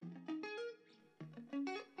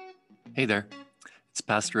Hey there, it's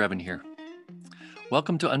Pastor Evan here.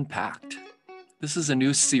 Welcome to Unpacked. This is a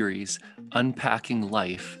new series, Unpacking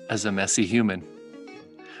Life as a Messy Human.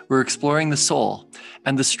 We're exploring the soul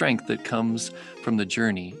and the strength that comes from the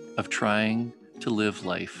journey of trying to live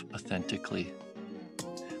life authentically.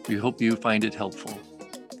 We hope you find it helpful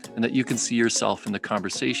and that you can see yourself in the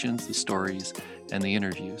conversations, the stories, and the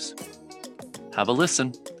interviews. Have a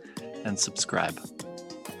listen and subscribe.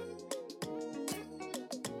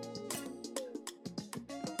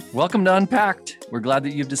 Welcome to Unpacked. We're glad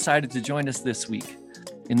that you've decided to join us this week.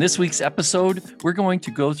 In this week's episode, we're going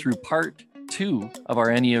to go through part 2 of our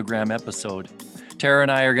Enneagram episode. Tara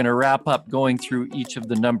and I are going to wrap up going through each of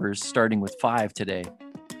the numbers, starting with 5 today.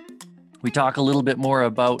 We talk a little bit more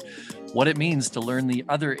about what it means to learn the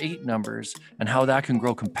other 8 numbers and how that can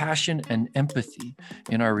grow compassion and empathy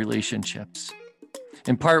in our relationships.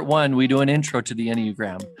 In part 1, we do an intro to the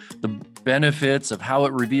Enneagram, the benefits of how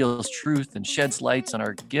it reveals truth and sheds lights on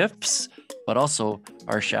our gifts, but also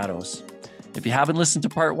our shadows. If you haven't listened to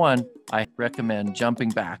part 1, I recommend jumping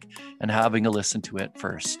back and having a listen to it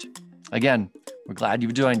first. Again, we're glad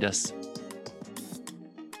you've joined us.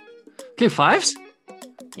 Okay, 5s?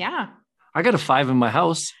 Yeah. I got a 5 in my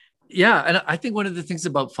house. Yeah, and I think one of the things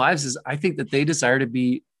about 5s is I think that they desire to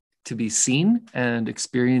be seen and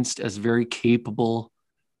experienced as very capable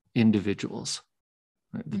individuals,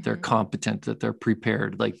 right? That they're competent, that they're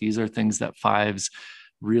prepared. Like these are things that 5s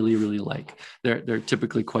really, really like. They're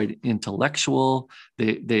typically quite intellectual.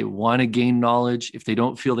 They want to gain knowledge. If they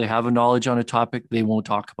don't feel they have a knowledge on a topic, they won't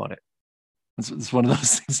talk about it. It's one of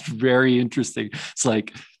those things very interesting. It's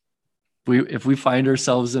like if we find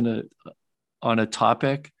ourselves on a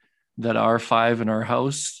topic that our 5 in our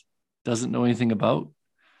house doesn't know anything about,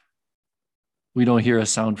 we don't hear a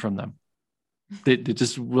sound from them. They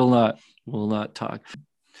just will not talk.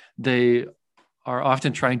 They are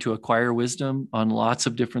often trying to acquire wisdom on lots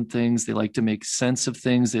of different things. They like to make sense of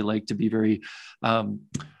things. They like to be very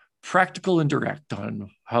practical and direct on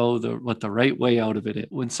what the right way out of it is.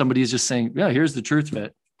 When somebody is just saying, yeah, here's the truth of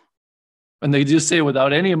it, and they just say it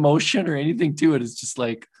without any emotion or anything to it, it's just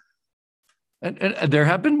like, and there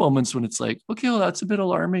have been moments when it's like, okay, well, that's a bit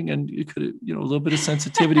alarming, and you could, a little bit of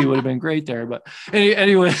sensitivity would have been great there. But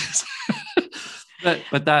anyways,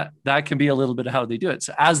 but that can be a little bit of how they do it.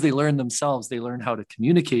 So as they learn themselves, they learn how to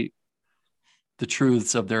communicate the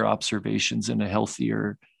truths of their observations in a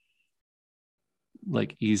healthier,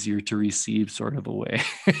 like easier to receive sort of a way.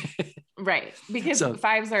 Right. Because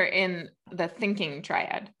 5s are in the thinking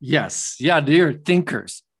triad. Yes. Yeah. They're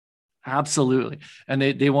thinkers. Absolutely. And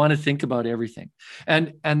they want to think about everything.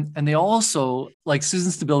 And they also, like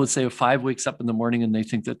Susan Stabile would say, a 5 wakes up in the morning and they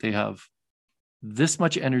think that they have this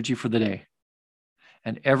much energy for the day.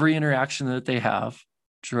 And every interaction that they have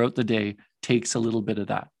throughout the day takes a little bit of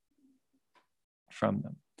that from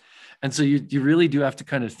them. And so you really do have to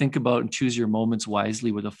kind of think about and choose your moments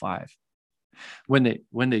wisely with a 5. When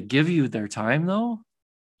they give you their time though,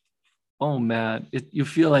 oh man, you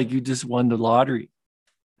feel like you just won the lottery.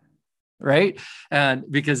 Right? And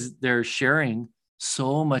because they're sharing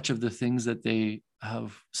so much of the things that they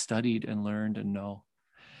have studied and learned and know.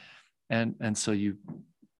 And so you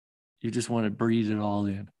just want to breathe it all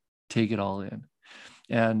in, take it all in.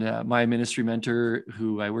 And my ministry mentor,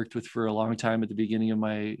 who I worked with for a long time at the beginning of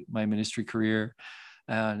my ministry career,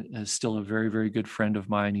 and is still a very, very good friend of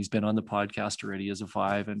mine. He's been on the podcast already as a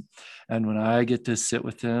 5. And when I get to sit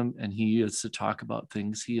with him and he is to talk about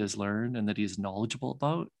things he has learned and that he's knowledgeable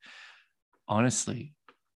about, honestly,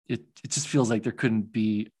 it just feels like there couldn't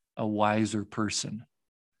be a wiser person.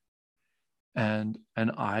 And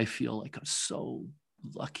I feel like I'm so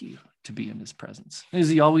lucky to be in his presence. Is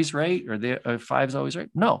he always right? Are 5s always right?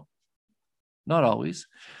 No, not always.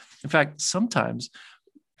 In fact, sometimes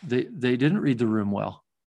they didn't read the room well,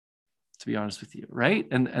 to be honest with you, right?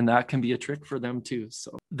 And that can be a trick for them too.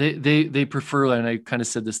 So they prefer, and I kind of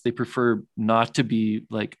said this, they prefer not to be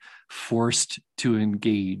like forced to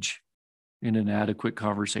engage in an adequate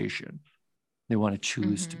conversation. They want to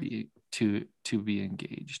choose to be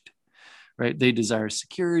engaged, right? They desire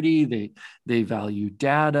security. They value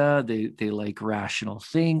data. They like rational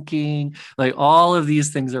thinking. Like all of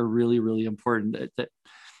these things are really, really important. That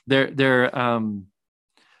they're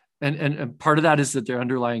and part of that is that their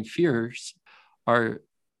underlying fears are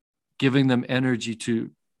giving them energy to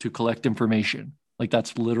collect information. Like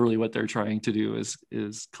that's literally what they're trying to do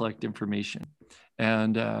is collect information.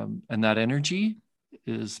 And that energy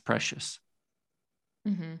is precious.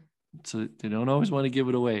 So they don't always want to give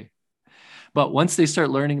it away. But once they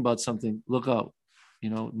start learning about something, look out.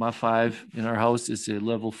 My 5 in our house is a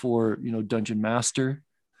level 4, dungeon master.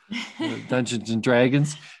 Dungeons and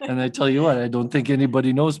Dragons. And I tell you what, I don't think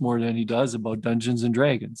anybody knows more than he does about Dungeons and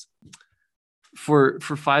Dragons. For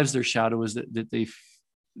fives, their shadow is that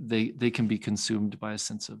they can be consumed by a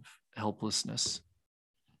sense of helplessness,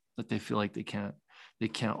 that they feel like they can't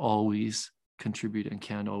always contribute and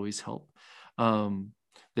can't always help.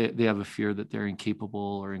 They have a fear that they're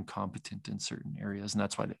incapable or incompetent in certain areas, and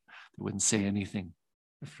that's why they wouldn't say anything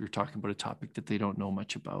if you're talking about a topic that they don't know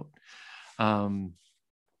much about. And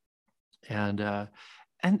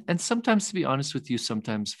sometimes, to be honest with you,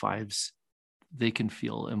 sometimes fives, they can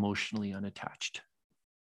feel emotionally unattached.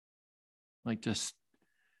 Like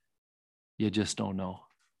you just don't know.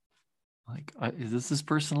 Like, does this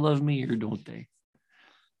person love me or don't they?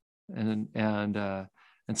 And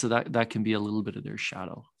so that can be a little bit of their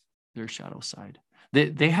shadow side.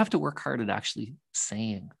 They have to work hard at actually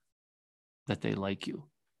saying that they like you.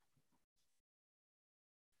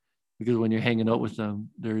 Because when you're hanging out with them,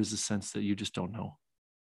 there is a sense that you just don't know.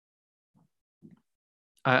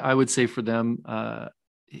 I would say for them,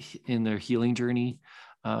 in their healing journey,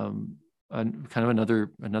 kind of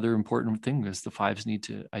another important thing is the fives need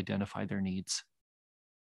to identify their needs.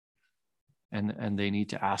 And they need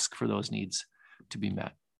to ask for those needs to be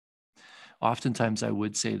met. Oftentimes, I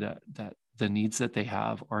would say that the needs that they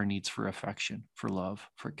have are needs for affection, for love,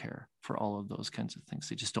 for care, for all of those kinds of things.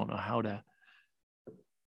 They just don't know how to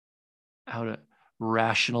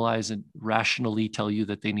rationalize and rationally tell you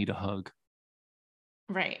that they need a hug.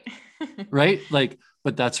 Right. Right? Like,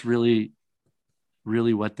 but that's really,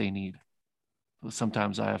 really what they need.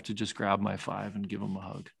 Sometimes I have to just grab my five and give them a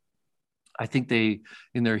hug. I think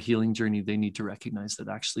in their healing journey, they need to recognize that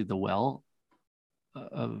actually the well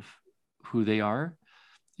of who they are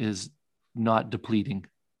is not depleting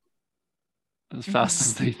as fast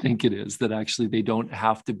as they think it is, that actually they don't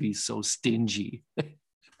have to be so stingy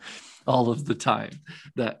all of the time,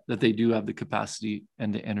 that they do have the capacity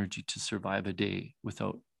and the energy to survive a day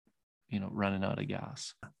without, running out of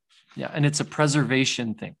gas. Yeah. And it's a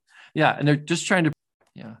preservation thing. Yeah. And they're just trying to,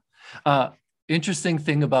 yeah. Interesting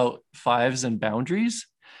thing about fives and boundaries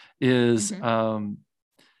is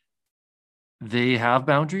they have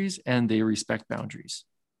boundaries and they respect boundaries.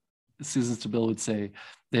 Susan Stabile would say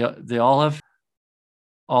they all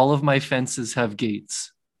of my fences have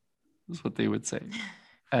gates, is what they would say.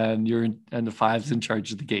 And the five's in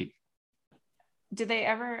charge of the gate. Do they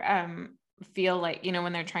ever feel like,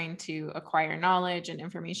 when they're trying to acquire knowledge and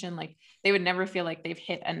information, like they would never feel like they've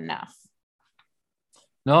hit enough?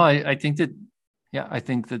 No, I think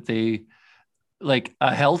that they, like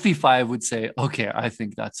a healthy five would say, okay, I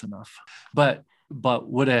think that's enough. But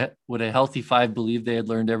would a healthy five believe they had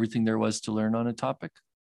learned everything there was to learn on a topic?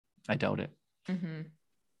 I doubt it. Mm-hmm.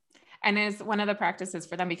 And is one of the practices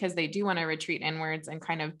for them, because they do want to retreat inwards and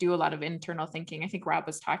kind of do a lot of internal thinking. I think Rob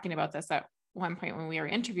was talking about this at one point when we were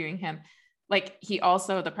interviewing him. Like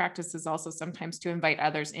the practice is also sometimes to invite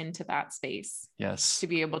others into that space. Yes. To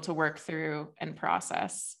be able to work through and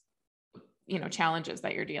process, challenges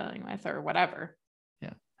that you're dealing with or whatever.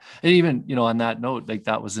 Yeah. And even, on that note, like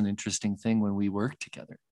that was an interesting thing when we worked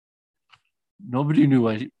together. Nobody knew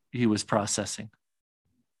what he was processing.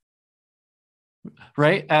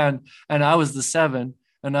 Right. And I was the 7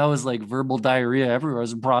 and I was like verbal diarrhea everywhere. I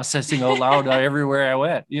was processing out loud everywhere I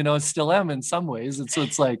went, still am in some ways. And so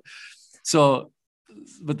it's like,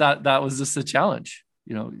 but that was just a challenge.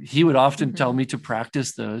 He would often tell me to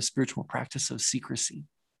practice the spiritual practice of secrecy.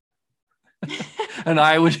 And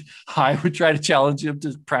I would try to challenge him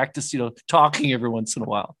to practice, talking every once in a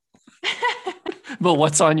while. But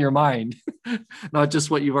what's on your mind, not just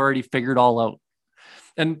what you've already figured all out.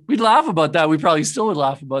 And we'd laugh about that. We probably still would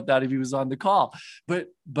laugh about that if he was on the call, but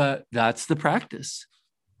that's the practice.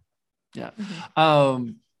 Yeah.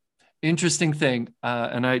 Interesting thing.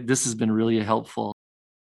 And this has been really helpful.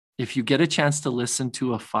 If you get a chance to listen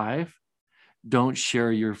to a 5, don't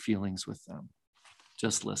share your feelings with them.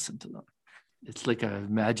 Just listen to them. It's like a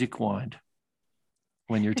magic wand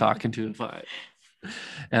when you're talking to a 5.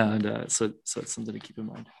 And so it's something to keep in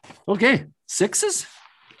mind. Okay. 6s.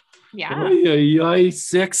 Yeah.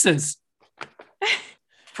 6s.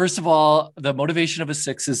 First of all, the motivation of a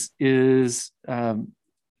 6 is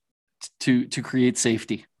to create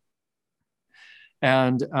safety.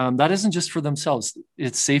 And that isn't just for themselves.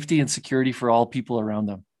 It's safety and security for all people around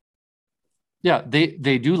them. Yeah,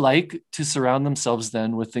 they do like to surround themselves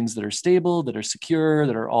then with things that are stable, that are secure,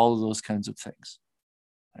 that are all of those kinds of things.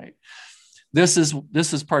 Right. This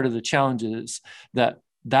is part of the challenges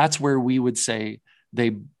that's where we would say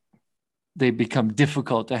they become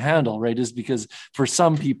difficult to handle, right? Is because for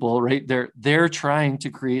some people, right, they're trying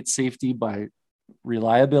to create safety by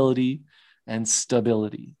reliability and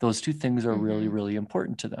stability. Those two things are really, Mm-hmm. really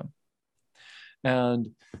important to them.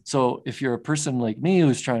 And so if you're a person like me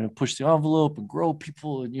who's trying to push the envelope and grow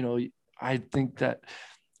people, and, you know, I think that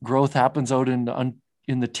growth happens out in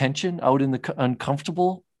the tension, out in the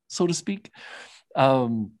uncomfortable, so to speak.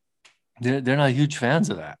 They're not huge fans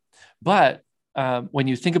of that. But when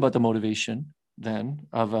you think about the motivation then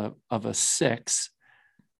of a 6,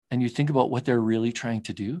 and you think about what they're really trying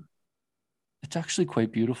to do, it's actually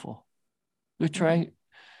quite beautiful. They're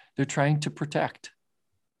trying to protect.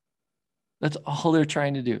 That's all they're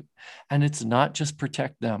trying to do. And it's not just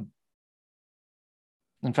protect them.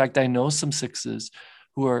 In fact, I know some 6s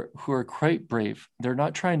who are quite brave. They're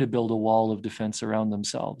not trying to build a wall of defense around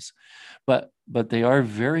themselves, but they are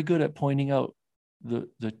very good at pointing out the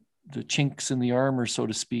chinks in the armor, so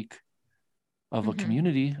to speak, of a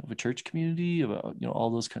community, of a church community, of all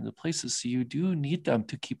those kinds of places. So you do need them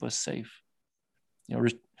to keep us safe.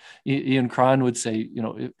 Ian Cron would say,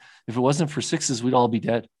 if it wasn't for 6s, we'd all be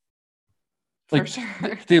dead. For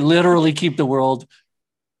sure. They literally keep the world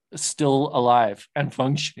still alive and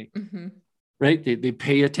functioning, right? They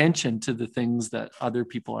pay attention to the things that other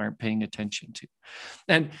people aren't paying attention to.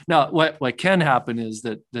 And now what can happen is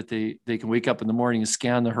that they can wake up in the morning and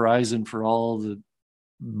scan the horizon for all the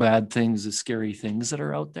bad things, the scary things that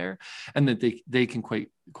are out there, and that they can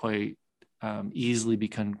quite easily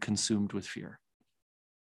become consumed with fear.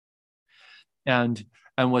 And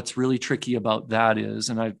what's really tricky about that is,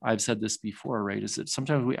 and I've said this before, right, is that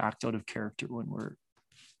sometimes we act out of character when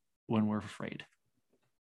we're afraid.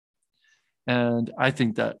 And I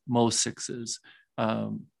think that most 6s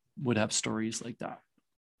would have stories like that.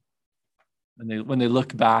 And when they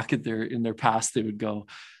look back at in their past, they would go,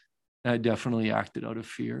 I definitely acted out of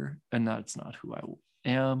fear, and that's not who I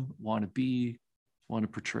am, want to be, want to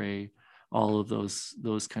portray, all of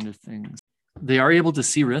those kind of things. They are able to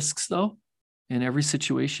see risks, though, in every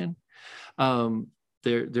situation.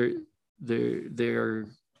 They're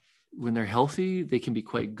when they're healthy, they can be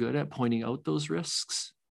quite good at pointing out those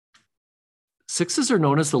risks. 6s are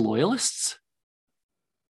known as the loyalists,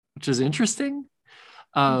 which is interesting.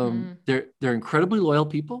 They're incredibly loyal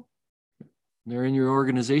people. They're in your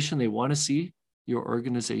organization. They want to see your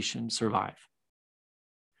organization survive.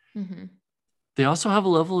 They also have a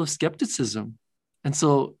level of skepticism. And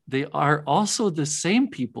so they are also the same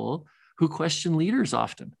people who question leaders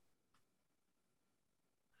often.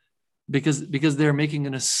 Because they're making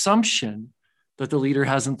an assumption that the leader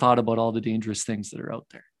hasn't thought about all the dangerous things that are out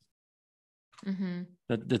there.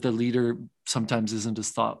 That the leader sometimes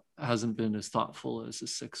hasn't been as thoughtful as a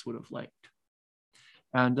 6 would have liked.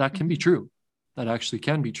 And that can be true. That actually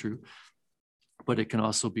can be true. But it can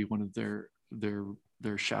also be one of their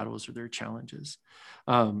shadows or their challenges.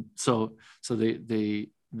 So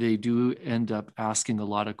they do end up asking a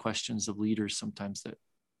lot of questions of leaders sometimes that,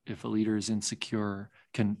 if a leader is insecure,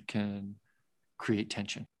 can create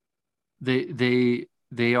tension. They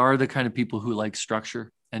are the kind of people who like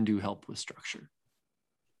structure and do help with structure.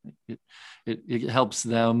 It helps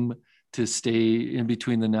them to stay in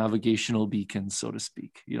between the navigational beacons, so to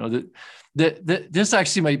speak. This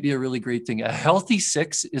actually might be a really great thing. A healthy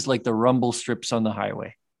 6 is like the rumble strips on the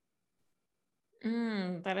highway.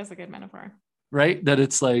 That is a good metaphor. Right? That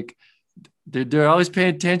it's like, they're always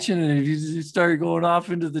paying attention, and if you start going off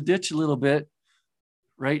into the ditch a little bit,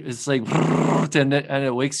 right, it's like, and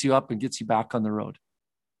it wakes you up and gets you back on the road,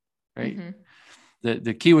 right?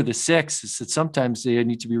 The key with the 6 is that sometimes they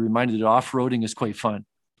need to be reminded that off-roading is quite fun.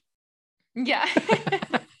 Yeah.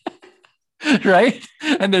 Right?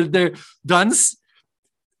 And they're done.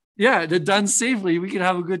 Yeah, they're done safely. We can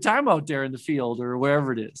have a good time out there in the field or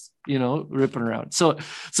wherever it is, ripping around. So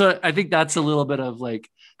I think that's a little bit of like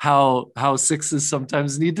how 6s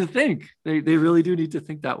sometimes need to think. They really do need to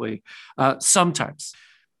think that way. Sometimes.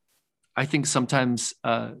 I think sometimes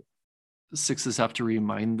 6s have to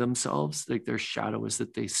remind themselves, like, their shadow is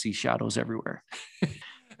that they see shadows everywhere.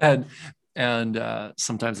 and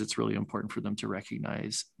sometimes it's really important for them to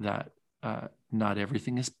recognize that not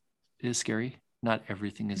everything is scary. Not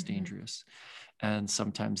everything is dangerous. And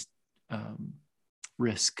sometimes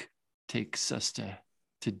risk takes us to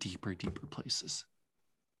deeper places.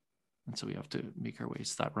 And so we have to make our way.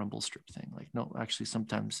 It's that rumble strip thing. Like, no, actually,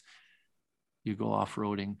 sometimes you go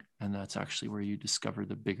off-roading, and that's actually where you discover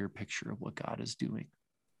the bigger picture of what God is doing.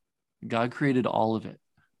 God created all of it,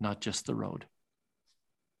 not just the road.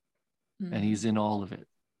 And he's in all of it,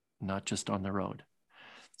 not just on the road.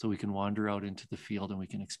 So we can wander out into the field and we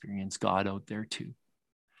can experience God out there too.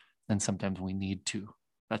 And sometimes we need to.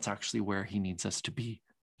 That's actually where he needs us to be.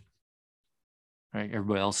 Right?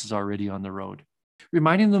 Everybody else is already on the road.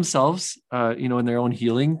 reminding themselves, in their own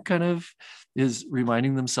healing kind of is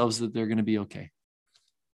reminding themselves that they're going to be okay.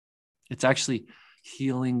 It's actually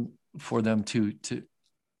healing for them to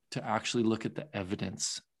actually look at the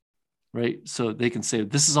evidence, right? So they can say,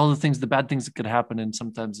 this is all the bad things that could happen. And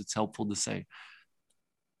sometimes it's helpful to say,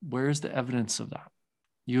 where's the evidence of that?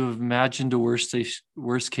 You have imagined a worst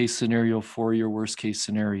case scenario for your worst case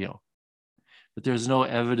scenario, but there's no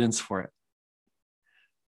evidence for it.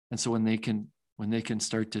 And so when they can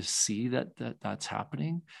start to see that's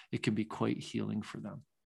happening, it can be quite healing for them.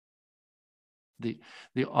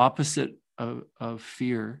 The opposite of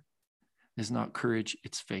fear is not courage,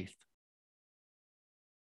 it's faith.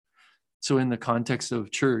 So in the context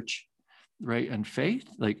of church, right, and faith,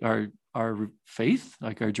 like our faith,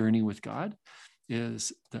 like our journey with God,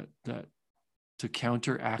 is that to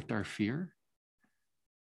counteract our fear,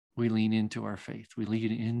 we lean into our faith. We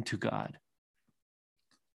lean into God.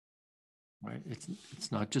 Right?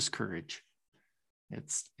 It's not just courage.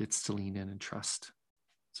 It's to lean in and trust.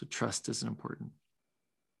 So trust is important.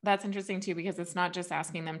 That's interesting too, because it's not just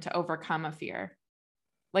asking them to overcome a fear.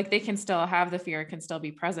 Like they can still have the fear, it can still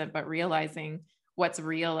be present, but realizing what's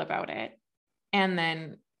real about it. And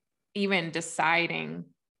then even deciding,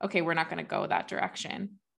 okay, we're not going to go that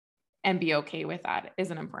direction, and be okay with that is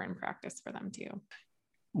an important practice for them too.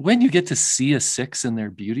 When you get to see a 6 in their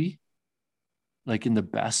beauty, like in the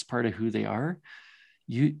best part of who they are,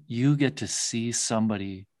 you get to see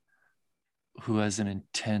somebody who has an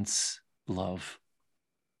intense love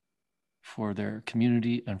for their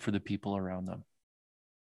community and for the people around them.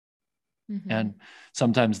 Mm-hmm. And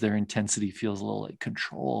sometimes their intensity feels a little like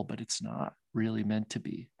control, but it's not really meant to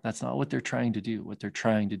be. That's not what they're trying to do. What they're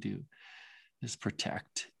trying to do is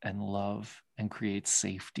protect and love and create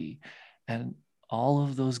safety and all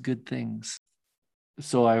of those good things.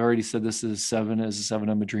 So I already said this is 7. As a 7,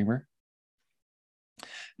 I'm a dreamer.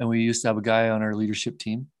 And we used to have a guy on our leadership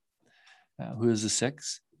team who is a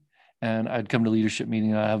 6. And I'd come to leadership meeting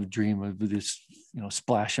and I have a dream of just,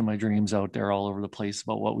 splashing my dreams out there all over the place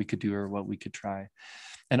about what we could do or what we could try.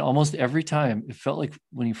 And almost every time it felt like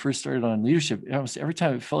when he first started on leadership, almost every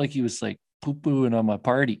time it felt like he was like poo-pooing on my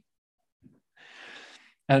party.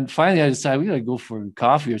 And finally I decided we got to go for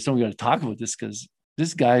coffee or something. We got to talk about this because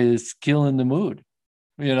this guy is killing the mood,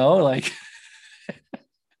 like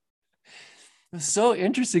it's so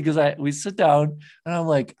interesting because we sit down and I'm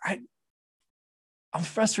like, I'm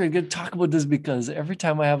frustrated to talk about this because every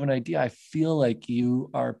time I have an idea, I feel like you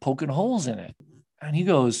are poking holes in it. And he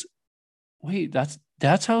goes, wait,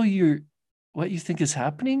 that's how what you think is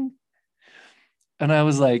happening? And I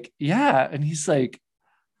was like, yeah. And he's like,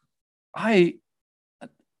 I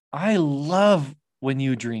love when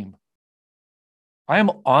you dream. I am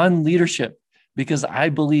on leadership because I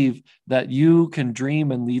believe that you can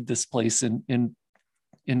dream and lead this place in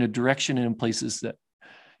a direction and in places that,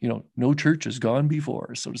 no church has gone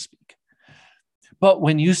before, so to speak. But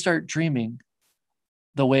when you start dreaming,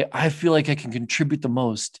 the way I feel like I can contribute the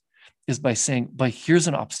most is by saying, but here's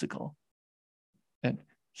an obstacle, and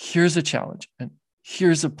here's a challenge, and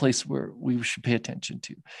here's a place where we should pay attention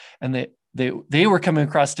to. And they were coming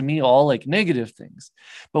across to me all like negative things.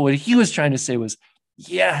 But what he was trying to say was,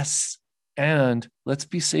 yes, and let's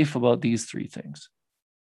be safe about these 3 things.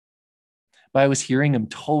 But I was hearing him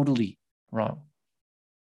totally wrong.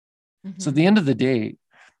 Mm-hmm. So at the end of the day,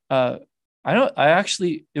 it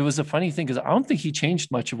was a funny thing because I don't think he changed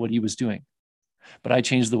much of what he was doing, but I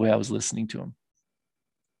changed the way I was listening to him.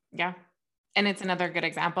 Yeah. And it's another good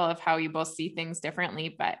example of how you both see things differently,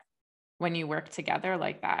 but when you work together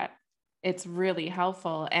like that, it's really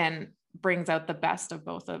helpful and brings out the best of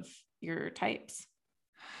both of your types.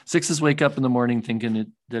 6s wake up in the morning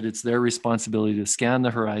thinking that it's their responsibility to scan the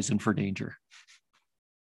horizon for danger.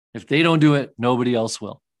 If they don't do it, nobody else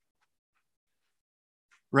will.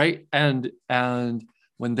 Right? And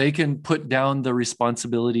when they can put down the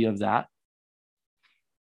responsibility of that,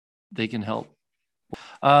 they can help.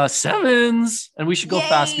 7s, and we should go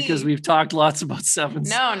fast because we've talked lots about 7s.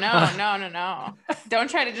 No. Don't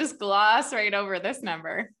try to just gloss right over this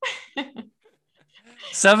number.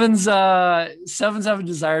 7s have a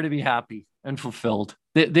desire to be happy and fulfilled.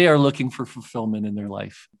 They are looking for fulfillment in their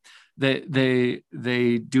life. They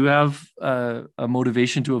do have a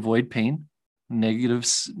motivation to avoid pain,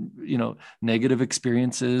 negatives, negative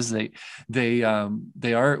experiences. We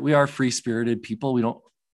are free-spirited people. We don't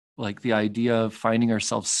like the idea of finding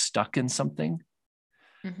ourselves stuck in something.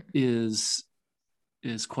 Mm-hmm.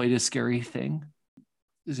 is quite a scary thing.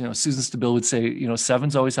 Susan Stabile would say,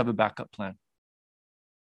 7s always have a backup plan.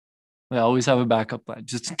 They always have a backup plan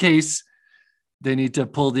just in case they need to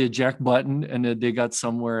pull the eject button and they got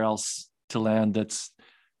somewhere else to land that's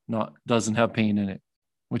doesn't have pain in it,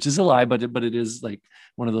 which is a lie, but it is like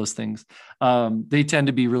one of those things. They tend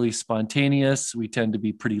to be really spontaneous. We tend to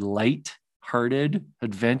be pretty light-hearted,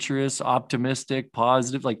 adventurous, optimistic,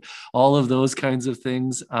 positive, like all of those kinds of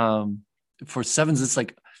things. For sevens, it's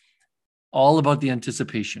like all about the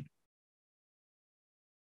anticipation.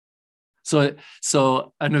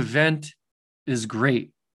 So an event is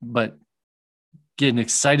great, but getting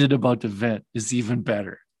excited about the event is even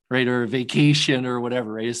better, right? Or a vacation or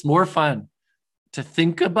whatever, right? It's more fun to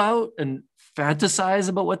think about and fantasize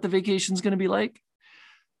about what the vacation is going to be like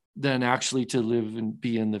than actually to live and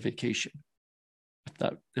be in the vacation.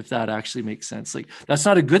 If that actually makes sense. Like, that's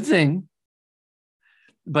not a good thing,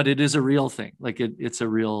 but it is a real thing. Like it's a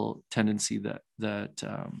real tendency that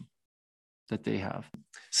they have.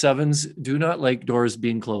 Sevens do not like doors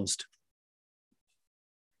being closed.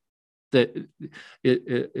 That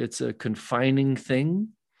it's a confining thing,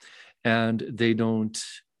 and they don't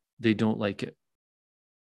like it.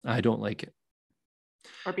 I don't like it.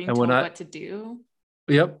 Or being told what to do.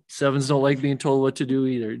 Yep. Sevens don't like being told what to do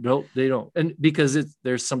either. Nope, they don't. And because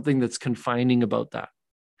there's something that's confining about that.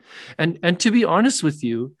 And to be honest with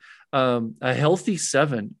you, a healthy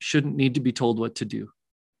seven shouldn't need to be told what to do.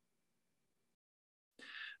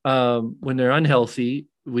 When they're unhealthy,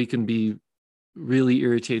 we can be really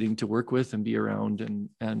irritating to work with and be around,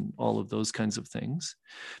 and all of those kinds of things,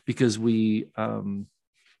 because we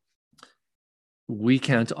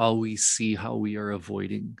can't always see how we are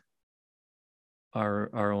avoiding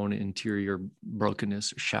our own interior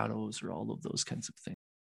brokenness or shadows or all of those kinds of things.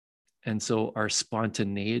 And so our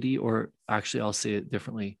spontaneity, or actually I'll say it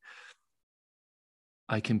differently,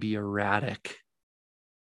 I can be erratic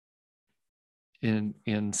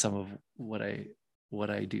in some of what I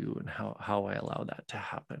do and how I allow that to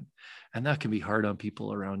happen. And that can be hard on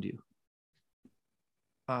people around you.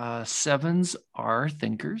 Sevens are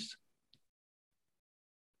thinkers.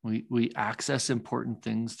 We access important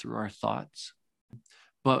things through our thoughts.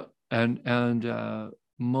 But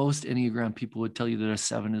most Enneagram people would tell you that a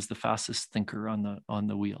seven is the fastest thinker on the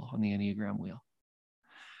Enneagram wheel,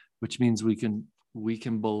 which means we can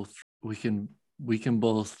both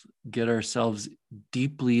get ourselves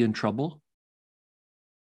deeply in trouble,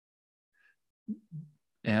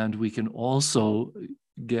 and we can also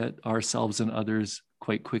get ourselves and others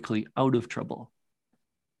quite quickly out of trouble.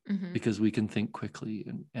 Mm-hmm. Because we can think quickly,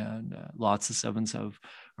 and lots of sevens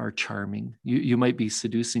are charming. You might be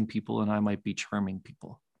seducing people, and I might be charming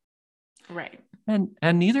people. Right. And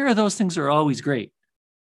neither of those things are always great.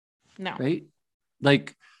 No. Right?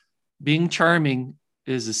 Like, being charming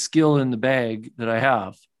is a skill in the bag that I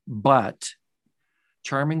have, but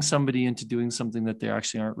charming somebody into doing something that they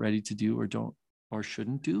actually aren't ready to do or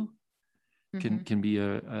shouldn't do can be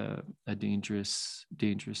a dangerous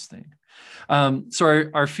thing. So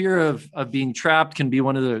our fear of being trapped can be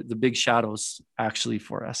one of the big shadows actually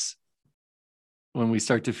for us. When we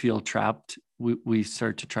start to feel trapped, we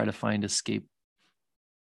start to try to find escape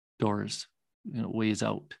doors, ways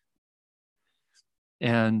out.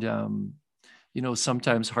 And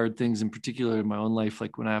sometimes hard things, in particular in my own life,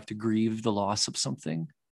 like when I have to grieve the loss of something,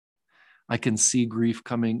 I can see grief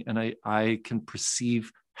coming, and I can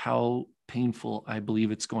perceive how painful I believe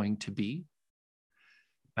it's going to be.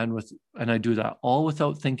 And I do that all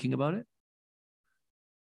without thinking about it.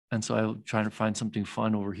 And so I'm trying to find something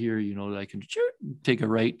fun over here, that I can take a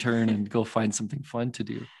right turn and go find something fun to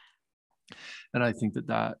do. And I think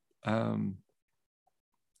that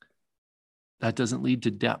doesn't lead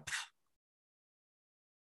to depth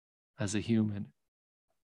as a human.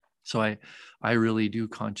 So I really do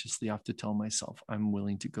consciously have to tell myself I'm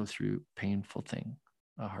willing to go through a painful thing,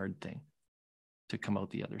 a hard thing, to come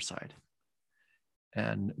out the other side,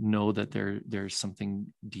 and know that there's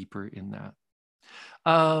something deeper in that.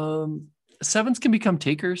 Sevens can become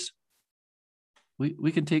takers.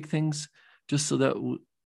 We can take things just so that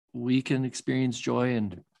we can experience joy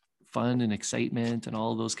and fun and excitement and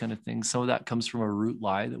all those kind of things. Some of that comes from a root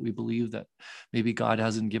lie that we believe that maybe God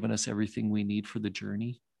hasn't given us everything we need for the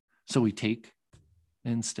journey, so we take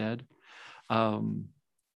instead. The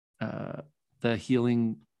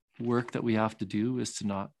healing work that we have to do is to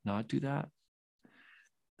not do that.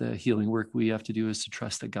 The healing work we have to do is to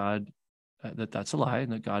trust that God, that's a lie,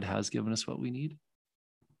 and that God has given us what we need.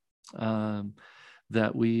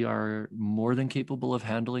 That we are more than capable of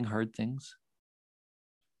handling hard things.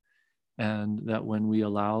 And that when we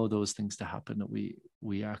allow those things to happen, that we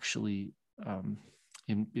actually,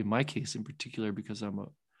 in my case in particular, because I'm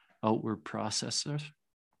an outward processor,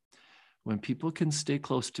 when people can stay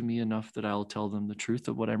close to me enough that I'll tell them the truth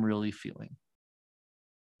of what I'm really feeling,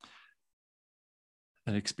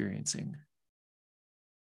 and experiencing,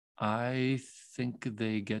 I think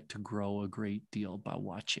they get to grow a great deal by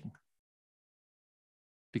watching,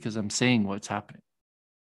 because I'm saying what's happening.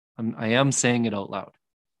 I am saying it out loud.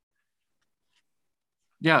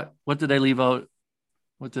 Yeah. What did I leave out?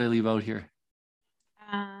 What did I leave out here?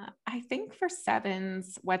 I think for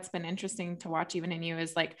sevens, what's been interesting to watch even in you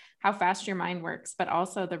is like how fast your mind works, but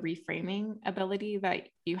also the reframing ability that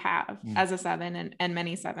you have as a seven, and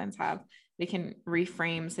many sevens have. They can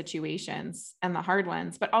reframe situations and the hard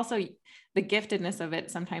ones, but also the giftedness of it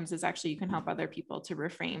sometimes is actually you can help other people to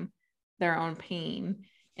reframe their own pain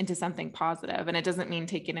into something positive. And it doesn't mean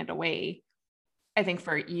taking it away. I think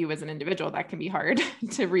for you as an individual, that can be hard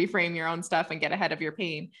to reframe your own stuff and get ahead of your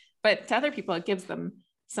pain. But to other people, it gives them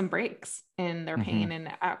some breaks in their pain and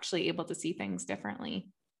actually able to see things differently.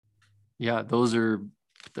 Yeah,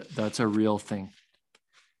 that's a real thing.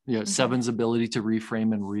 Yeah, seven's ability to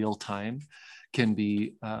reframe in real time can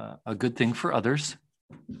be a good thing for others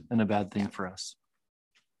and a bad thing for us.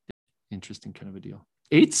 Interesting kind of a deal.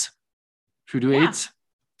 Eights? Should we do eights?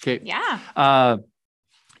 Okay. Yeah.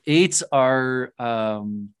 Eights are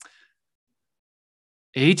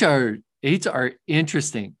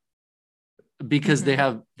interesting because they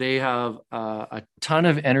have a ton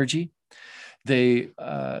of energy. They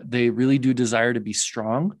really do desire to be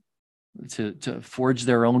strong, to forge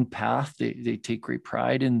their own path. They take great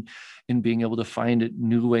pride in being able to find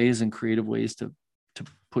new ways and creative ways to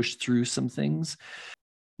push through some things.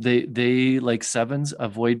 They like sevens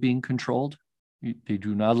avoid being controlled. They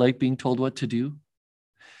do not like being told what to do.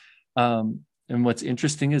 And what's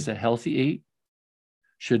interesting is a healthy eight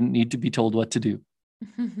shouldn't need to be told what to do.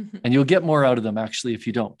 And you'll get more out of them actually if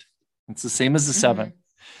you don't. It's the same as a seven.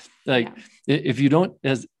 Like if you don't,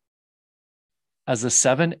 as a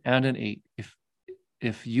seven and an eight,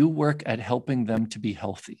 if you work at helping them to be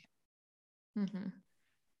healthy,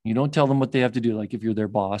 you don't tell them what they have to do. Like if you're their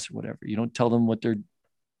boss or whatever, you don't tell them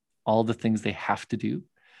all the things they have to do.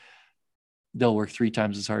 They'll work 3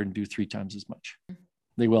 times as hard and do 3 times as much.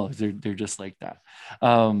 They will. They're just like that.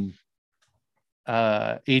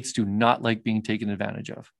 Eights do not like being taken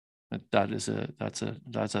advantage of. That's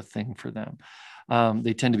a thing for them.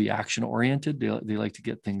 They tend to be action oriented. They like to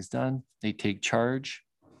get things done. They take charge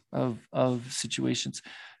of situations,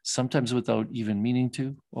 sometimes without even meaning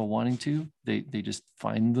to or wanting to. They just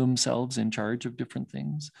find themselves in charge of different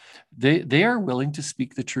things. They are willing to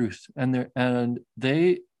speak the truth, and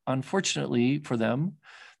they unfortunately for them,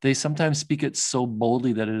 they sometimes speak it so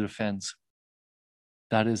boldly that it offends.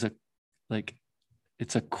 That is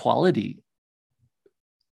it's a quality,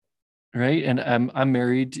 right? And I'm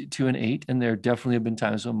married to an eight, and there definitely have been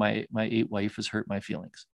times when my eight wife has hurt my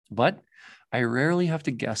feelings, but I rarely have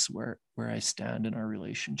to guess where I stand in our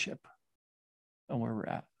relationship and where we're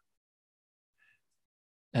at.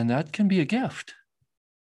 And that can be a gift,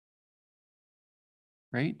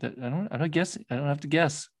 right? That I don't have to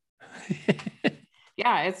guess.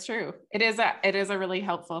 Yeah, it's true. It is a really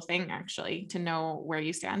helpful thing actually to know where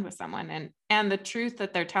you stand with someone, and the truth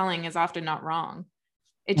that they're telling is often not wrong.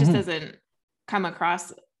 It just doesn't come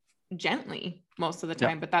across gently most of the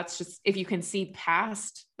time, but that's just, if you can see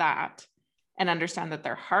past that and understand that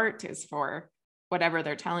their heart is for whatever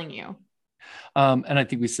they're telling you. And I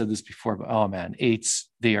think we said this before, but oh man, eights,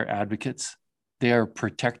 they are advocates. They are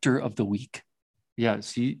protector of the weak.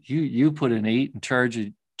 Yes, you put an eight in charge of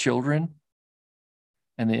children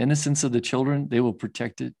and the innocence of the children, they will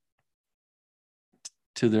protect it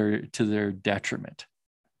to their detriment.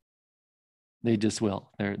 They just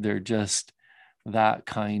will. They're just that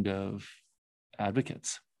kind of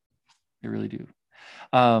advocates. They really do.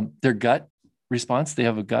 Their gut response, they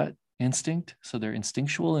have a gut instinct, so they're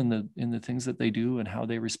instinctual in the things that they do and how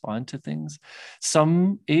they respond to things.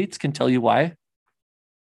 Some eights can tell you why.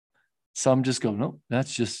 Some just go, no,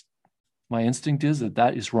 that's just my instinct is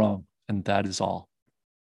that is wrong, and that is all.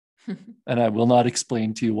 And I will not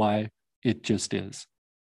explain to you why. It just is.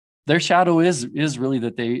 Their shadow is really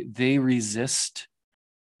that they resist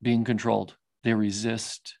being controlled. They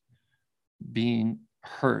resist being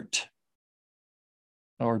hurt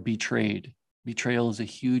or betrayed. Betrayal is a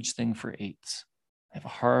huge thing for eights. I have a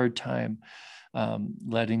hard time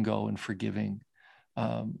letting go and forgiving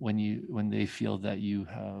when they feel that you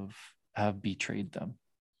have betrayed them,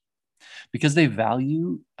 because they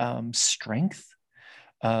value strength.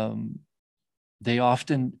 They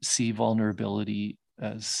often see vulnerability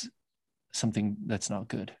as something that's not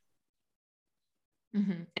good.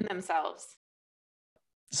 In themselves.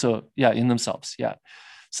 So yeah, in themselves. Yeah.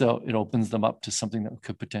 So it opens them up to something that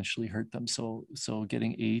could potentially hurt them. So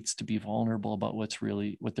getting eights to be vulnerable about what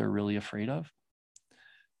they're really afraid of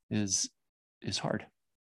is is hard.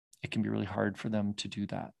 It can be really hard for them to do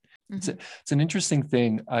that. Mm-hmm. It's an interesting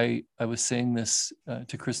thing. I was saying this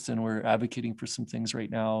to Kristen. We're advocating for some things right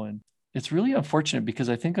now, and it's really unfortunate because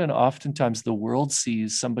I think oftentimes the world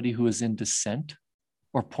sees somebody who is in dissent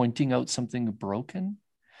or pointing out something broken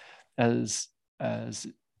as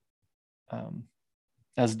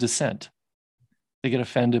dissent. They get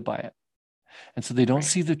offended by it, and so they don't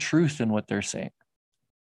see the truth in what they're saying.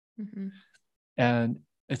 Mm-hmm. And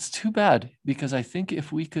it's too bad, because I think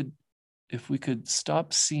if we could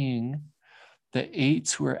stop seeing the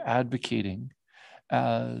 8s who are advocating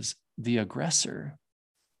as the aggressor,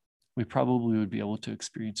 we probably would be able to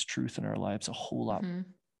experience truth in our lives a whole lot. Mm-hmm.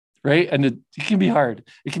 Right. And it can be hard.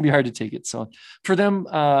 It can be hard to take it. So for them,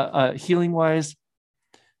 healing wise,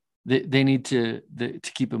 they need to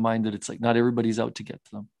keep in mind that it's like, not everybody's out to get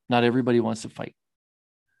to them. Not everybody wants to fight.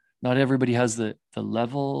 Not everybody has the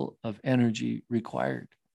level of energy required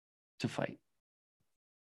to fight.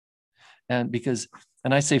 And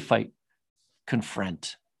I say fight,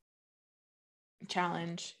 confront,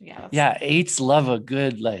 challenge. Yeah. Yeah. 8s love a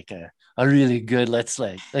good, like a really good, let's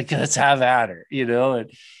have at her,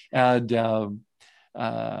 and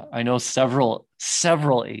I know several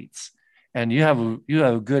 8s, and you have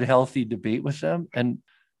a good, healthy debate with them. And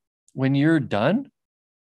when you're done,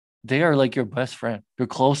 they are like your best friend. They're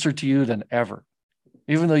closer to you than ever,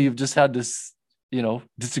 even though you've just had this,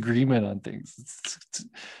 disagreement on things.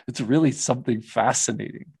 It's really something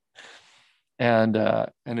fascinating. And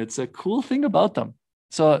it's a cool thing about them.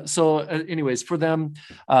 So anyways, for them,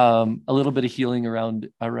 a little bit of healing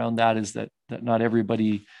around that is that not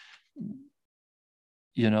everybody,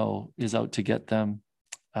 is out to get them.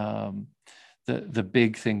 The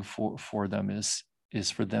big thing for them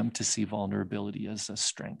is for them to see vulnerability as a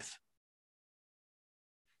strength,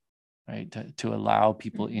 right? To allow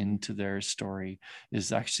people into their story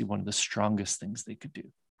is actually one of the strongest things they could do.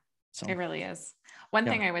 So it really is. One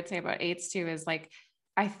thing I would say about 8s too is, like,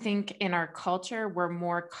 I think in our culture, we're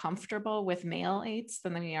more comfortable with male 8s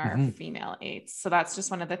than we are female 8s. So that's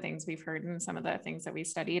just one of the things we've heard in some of the things that we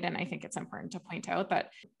studied. And I think it's important to point out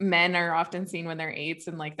that men are often seen when they're 8s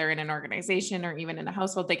and like they're in an organization or even in a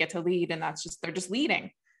household, they get to lead, and they're just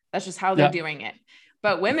leading. That's just how they're doing it.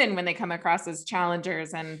 But women, when they come across as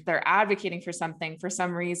challengers and they're advocating for something, for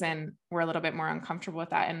some reason, we're a little bit more uncomfortable with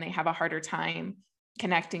that, and they have a harder time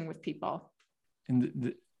connecting with people.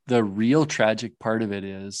 And the real tragic part of it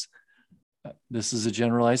is, this is a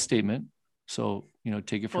generalized statement, so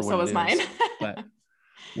take it for what it is. Mine. But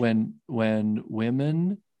when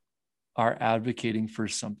women are advocating for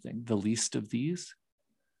something, the least of these,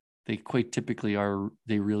 they quite typically are.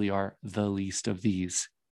 They really are the least of these.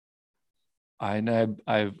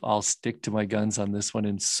 I'll stick to my guns on this one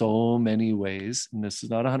in so many ways, and this is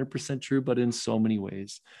not 100% true, but in so many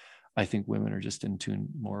ways, I think women are just in tune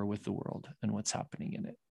more with the world and what's happening in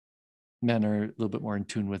it. Men are a little bit more in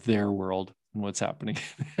tune with their world and what's happening.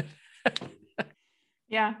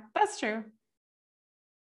 Yeah, that's true.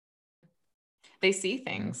 They see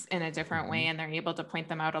things in a different way, and they're able to point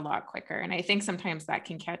them out a lot quicker. And I think sometimes that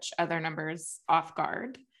can catch other numbers off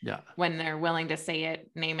guard. Yeah. When they're willing to say it,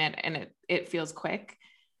 name it, and it feels quick,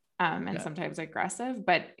 and sometimes aggressive.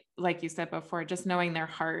 But like you said before, just knowing their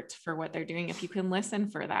heart for what they're doing, if you can listen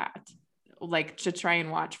for that, like to try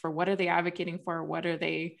and watch for what are they advocating for? What are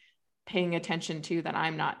they paying attention to that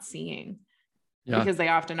I'm not seeing? Yeah. Because they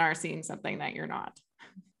often are seeing something that you're not.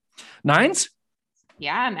 9s?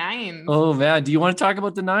 Yeah, 9s. Oh man, do you want to talk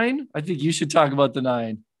about the 9? I think you should talk about the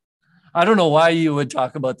 9. I don't know why you would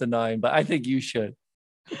talk about the 9, but I think you should.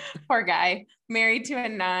 Poor guy, married to a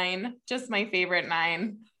 9, just my favorite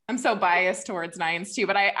 9. I'm so biased towards 9s too,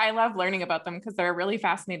 but I love learning about them because they're a really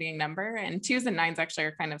fascinating number, and 2s and 9s actually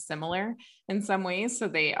are kind of similar in some ways. So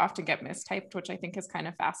they often get mistyped, which I think is kind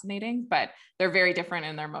of fascinating, but they're very different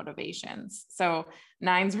in their motivations. So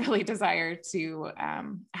 9s really desire to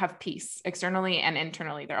have peace externally and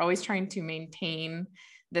internally. They're always trying to maintain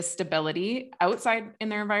this stability outside in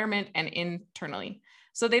their environment and internally.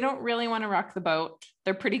 So they don't really want to rock the boat.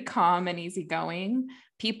 They're pretty calm and easygoing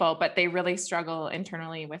people, but they really struggle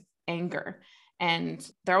internally with anger, and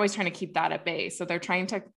they're always trying to keep that at bay. So they're trying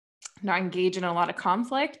to not engage in a lot of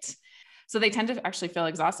conflict. So they tend to actually feel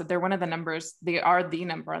exhausted. They're one of the numbers, they are the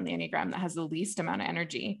number on the Enneagram that has the least amount of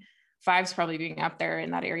energy. 5s probably being up there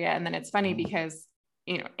in that area. And then it's funny because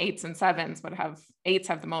 8s and 7s would have, 8s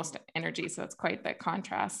have the most energy. So it's quite the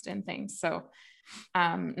contrast in things. So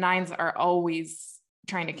 9s are always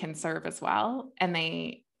trying to conserve as well, and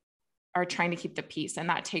they are trying to keep the peace, and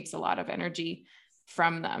that takes a lot of energy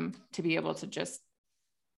from them to be able to just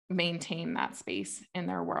maintain that space in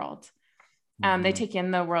their world. They take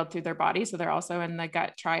in the world through their body. So they're also in the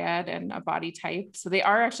gut triad and a body type. So they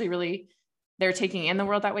are actually really, they're taking in the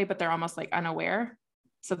world that way, but they're almost like unaware.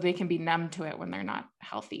 So they can be numb to it when they're not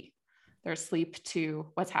healthy. They're asleep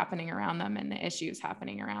to what's happening around them and the issues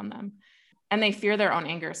happening around them. And they fear their own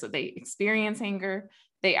anger. So they experience anger.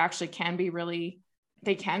 They actually can be really,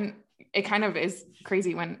 it kind of is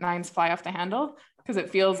crazy when nines fly off the handle because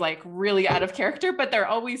it feels like really out of character, but they're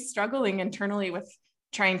always struggling internally with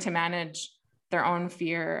trying to manage their own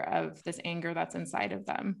fear of this anger that's inside of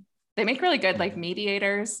them. They make really good like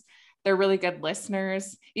mediators. They're really good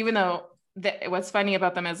listeners, even though what's funny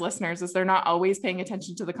about them as listeners is they're not always paying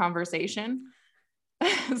attention to the conversation.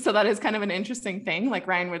 So that is kind of an interesting thing. Like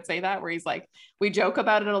Ryan would say that, where he's like, we joke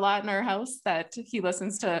about it a lot in our house that he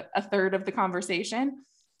listens to a third of the conversation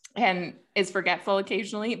and is forgetful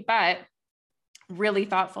occasionally, but really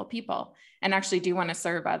thoughtful people and actually do want to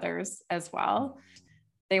serve others as well.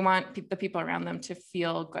 They want the people around them to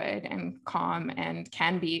feel good and calm and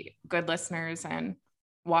can be good listeners and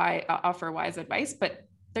offer wise advice, but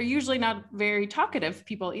they're usually not very talkative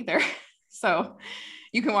people either. So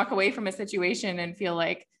you can walk away from a situation and feel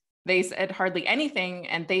like they said hardly anything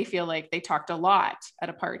and they feel like they talked a lot at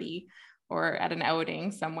a party or at an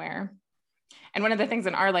outing somewhere. And one of the things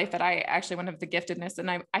in our life that one of the giftedness,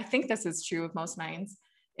 and I think this is true of most nines,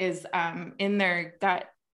 is in their gut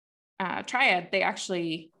triad, they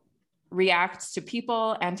actually react to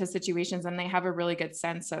people and to situations, and they have a really good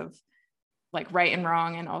sense of like right and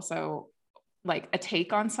wrong, and also like a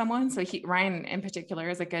take on someone. So Ryan in particular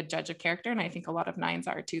is a good judge of character, and I think a lot of nines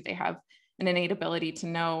are too. They have an innate ability to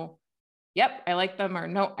know, yep, I like them, or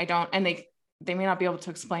no, I don't, and they may not be able to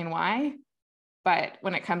explain why, but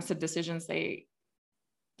when it comes to decisions,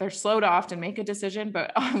 they're slow to often make a decision.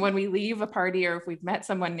 But when we leave a party or if we've met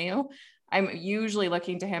someone new, I'm usually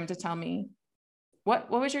looking to him to tell me,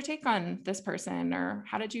 what was your take on this person, or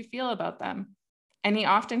how did you feel about them? And he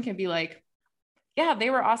often can be like, yeah, they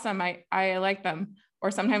were awesome. I like them.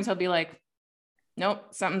 Or sometimes he'll be like, nope,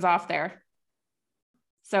 something's off there.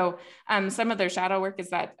 So some of their shadow work is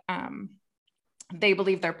that they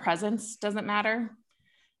believe their presence doesn't matter.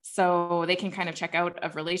 So they can kind of check out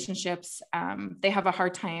of relationships. They have a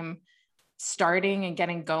hard time starting and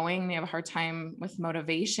getting going. They have a hard time with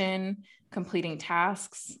motivation, completing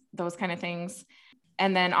tasks, those kind of things.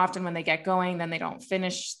 And then often when they get going, then they don't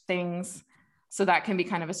finish things. So that can be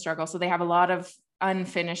kind of a struggle. So they have a lot of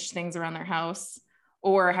unfinished things around their house,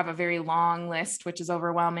 or have a very long list, which is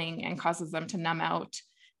overwhelming and causes them to numb out.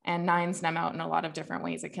 And nines numb out in a lot of different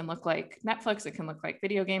ways. It can look like Netflix. It can look like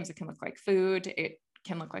video games. It can look like food. It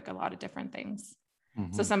can look like a lot of different things.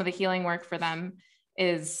 Mm-hmm. So some of the healing work for them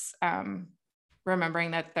is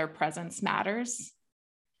remembering that their presence matters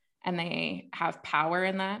and they have power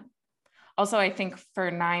in that. Also, I think for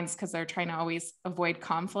nines, because they're trying to always avoid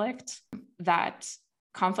conflict, that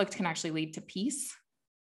conflict can actually lead to peace.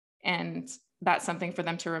 And that's something for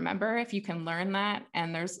them to remember if you can learn that.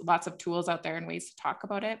 And there's lots of tools out there and ways to talk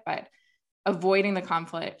about it, but avoiding the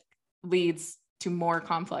conflict leads to more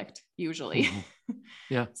conflict usually. Mm-hmm.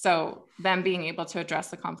 Yeah. So them being able to address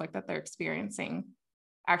the conflict that they're experiencing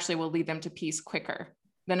actually will lead them to peace quicker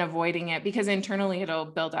than avoiding it, because internally it'll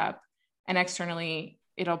build up and externally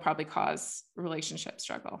it'll probably cause relationship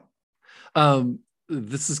struggle.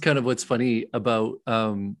 This is kind of what's funny about,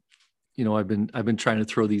 I've been trying to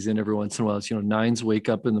throw these in every once in a while. So, nines wake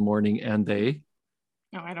up in the morning and they.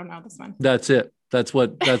 No, I don't know this one. That's it. That's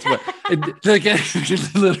what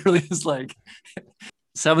it literally is like.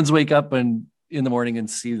 Sevens wake up and in the morning and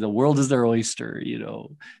see the world is their oyster.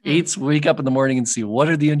 Eights wake up in the morning and see what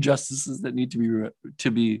are the injustices that need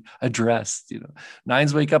to be addressed.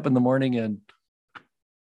 Nines wake up in the morning and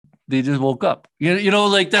they just woke up.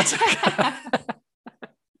 Like that's.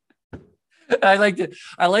 I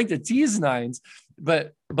like to tease nines,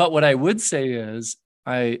 but what I would say is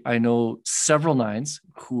I know several nines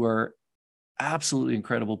who are absolutely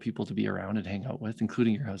incredible people to be around and hang out with,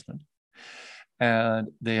 including your husband. And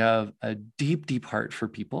they have a deep, deep heart for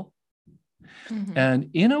people. Mm-hmm. And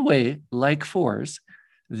in a way, like fours,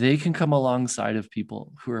 they can come alongside of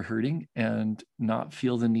people who are hurting and not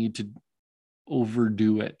feel the need to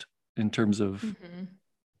overdo it in terms of mm-hmm.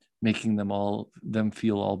 making them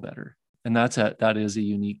feel all better. And that is a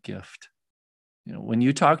unique gift. When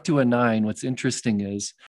you talk to a nine, what's interesting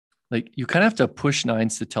is like you kind of have to push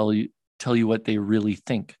nines to tell you what they really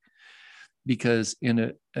think, because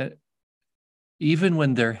even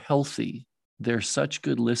when they're healthy, they're such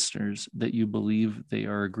good listeners that you believe they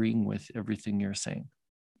are agreeing with everything you're saying.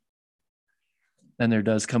 And there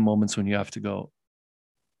does come moments when you have to go,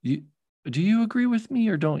 do you agree with me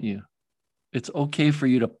or don't you? It's okay for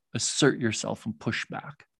you to assert yourself and push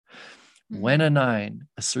back. When a 9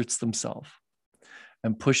 asserts themselves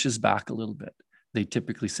and pushes back a little bit, they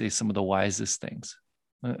typically say some of the wisest things,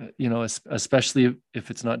 especially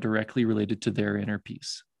if it's not directly related to their inner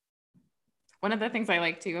peace. One of the things I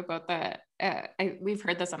like too about we've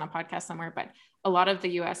heard this on a podcast somewhere, but a lot of the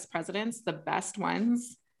US presidents, the best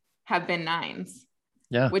ones have been 9s.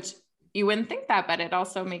 Yeah. Which you wouldn't think that, but it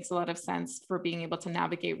also makes a lot of sense for being able to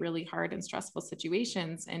navigate really hard and stressful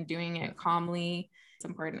situations and doing it calmly. It's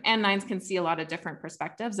important. And 9s can see a lot of different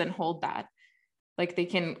perspectives and hold that. Like they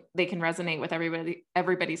can resonate with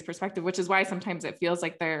everybody's perspective, which is why sometimes it feels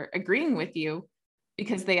like they're agreeing with you,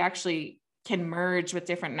 because they actually can merge with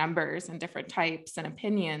different numbers and different types and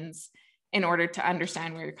opinions in order to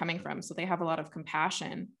understand where you're coming from. So they have a lot of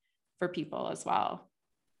compassion for people as well.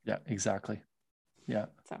 Yeah, exactly. Yeah.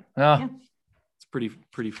 So, It's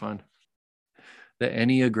pretty fun. The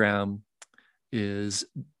Enneagram is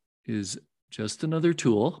just another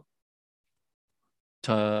tool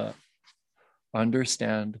to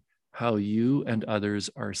understand how you and others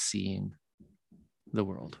are seeing the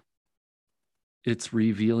world. It's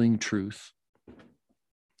revealing truth,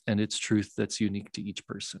 and it's truth that's unique to each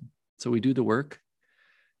person. So we do the work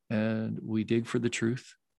and we dig for the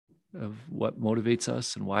truth of what motivates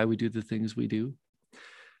us and why we do the things we do.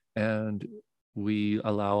 And we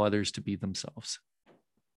allow others to be themselves.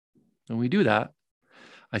 When we do that,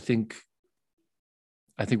 I think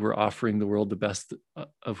we're offering the world the best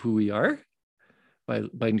of who we are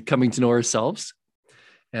by coming to know ourselves,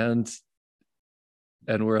 and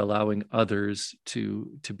we're allowing others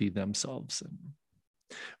to be themselves. And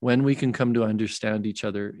when we can come to understand each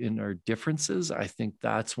other in our differences, I think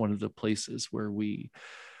that's one of the places where we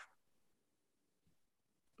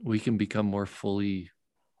can become more fully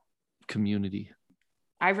community.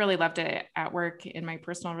 I've really loved it at work, in my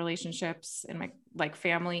personal relationships, in my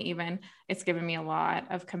family even. It's given me a lot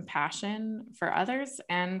of compassion for others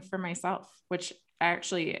and for myself, which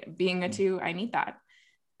actually, being a 2, I need that.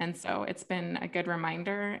 And so it's been a good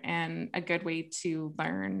reminder and a good way to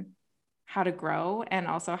learn how to grow, and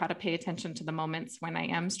also how to pay attention to the moments when I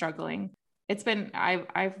am struggling.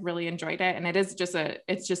 I've really enjoyed it. And it's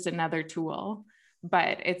just another tool,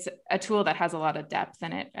 but it's a tool that has a lot of depth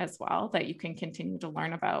in it as well, that you can continue to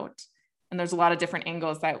learn about. And there's a lot of different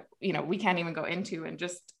angles that, we can't even go into in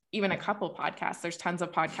just even a couple podcasts. There's tons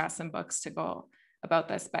of podcasts and books to go about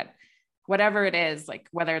this, but whatever it is, like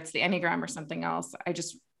whether it's the Enneagram or something else,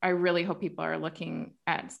 I really hope people are looking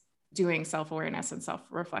at doing self-awareness and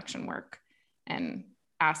self-reflection work and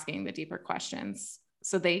asking the deeper questions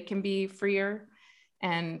so they can be freer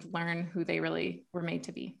and learn who they really were made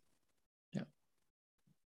to be. Yeah,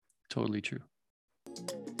 totally true.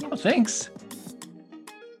 Oh, thanks.